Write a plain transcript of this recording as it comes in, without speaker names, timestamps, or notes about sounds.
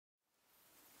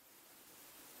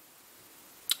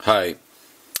Hi,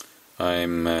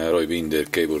 I'm Roy Binder,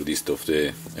 keyboardist of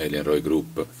the Alien Roy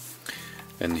group,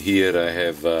 and here I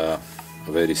have a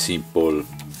very simple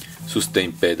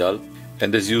sustain pedal,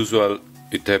 and as usual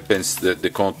it happens that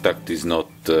the contact is not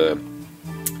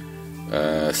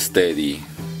steady,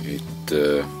 it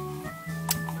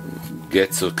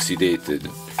gets oxidated.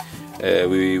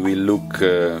 We will look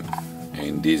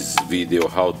in this video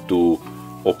how to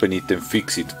open it and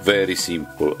fix it. Very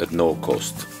simple, at no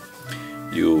cost.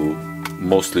 You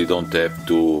mostly don't have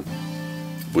to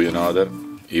buy another,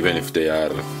 even if they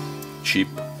are cheap.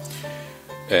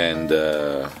 And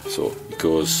so,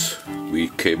 because we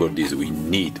keyboardists, we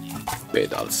need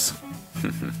pedals.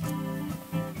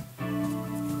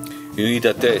 You need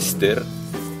a tester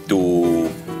to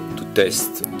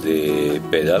test the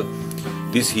pedal.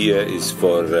 This here is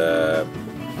for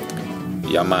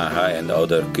Yamaha and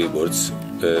other keyboards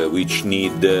which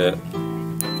need that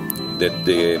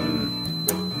the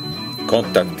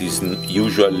contact is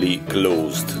usually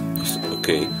closed,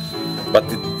 okay, but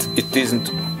it isn't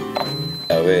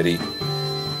a very,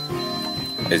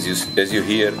 as you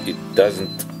hear, it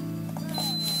doesn't.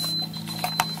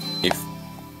 If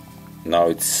now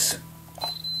it's,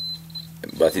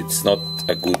 but it's not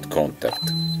a good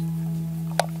contact.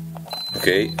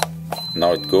 Okay,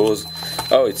 now it goes.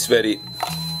 Oh, it's very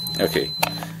okay.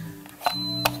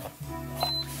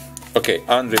 Okay,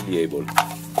 unreliable.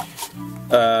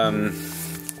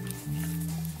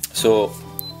 So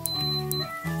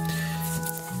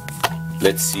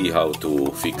let's see how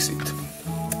to fix it.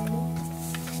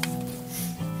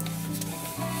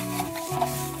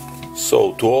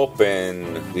 So to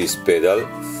open this pedal,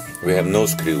 we have no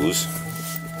screws.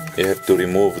 You have to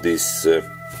remove this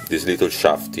this little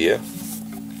shaft here,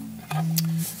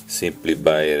 simply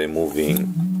by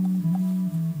removing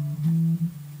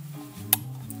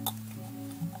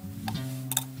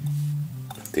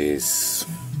this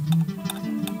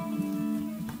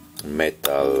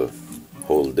metal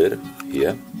holder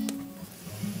here,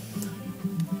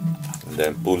 and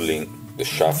then pulling the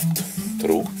shaft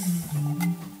through.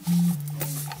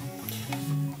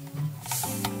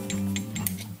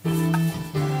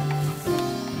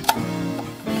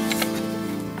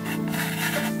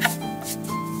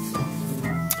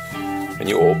 When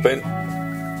you open,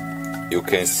 you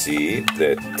can see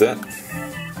that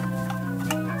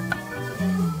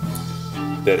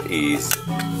there is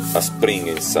a spring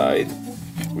inside,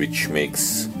 which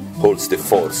holds the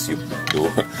force you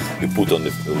put on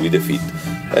with the feet,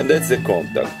 and that's the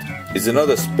contact. It's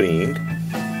another spring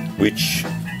which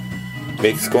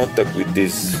makes contact with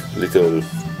this little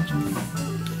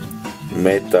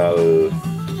metal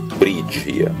bridge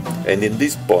here, and in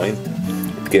this point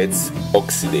it gets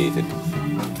oxidated.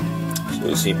 So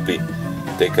you simply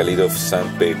take a little of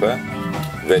sandpaper,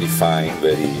 very fine,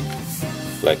 very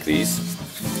like this,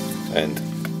 and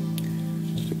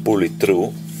you pull it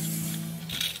through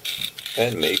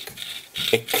and make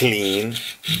a clean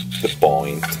the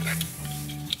point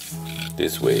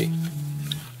this way.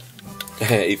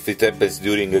 If it happens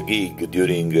during a gig,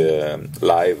 during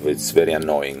live, it's very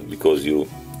annoying, because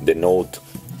the note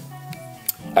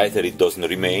either it doesn't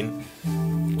remain,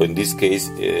 or in this case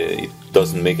it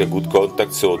doesn't make a good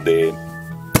contact, so the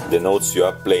notes you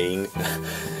are playing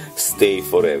stay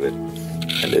forever,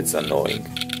 and that's annoying.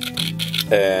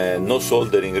 No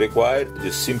soldering required.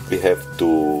 You simply have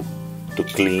to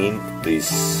clean this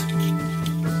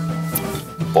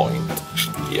point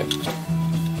here.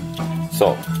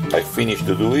 So I finish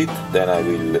to do it, then I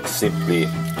will simply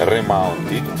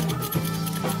remount it,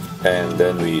 and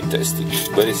then we test it.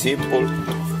 Very simple.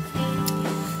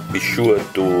 Be sure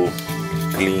to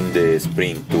clean the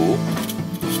spring too,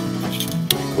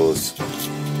 because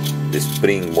the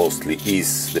spring mostly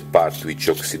is the part which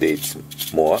oxidates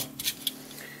more.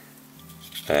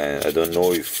 And I don't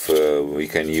know if we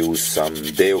can use some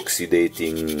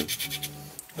deoxidating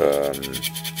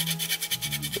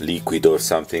liquid or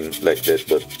something like that,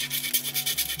 but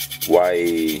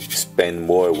why spend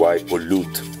more, why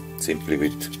pollute simply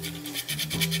with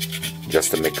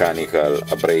just a mechanical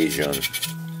abrasion?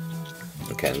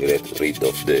 You can get rid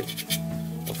of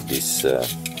this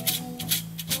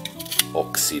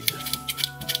oxide.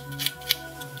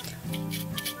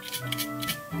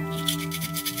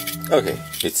 Okay,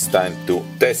 it's time to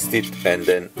test it and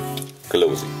then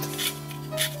close it.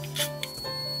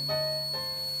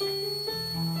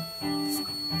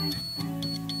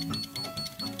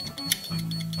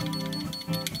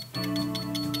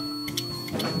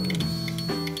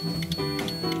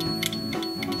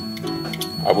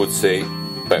 I would say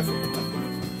perfect.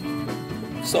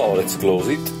 So let's close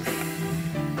it.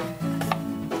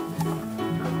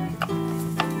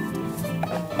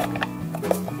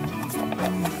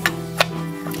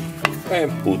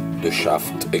 and put the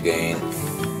shaft again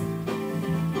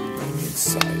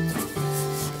inside.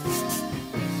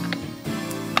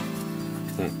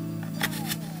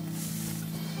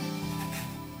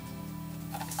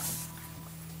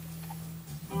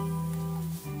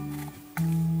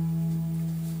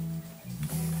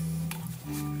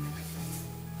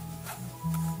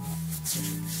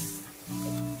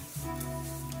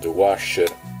 The washer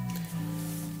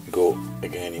go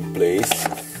again in place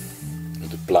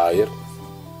with the plier.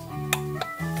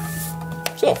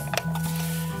 So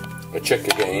I check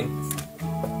again.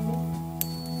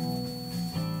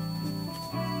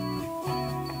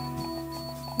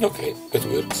 Okay, it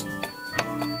works.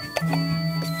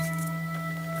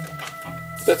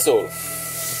 That's all.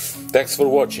 Thanks for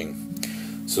watching.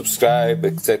 Subscribe,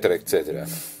 etc., etc.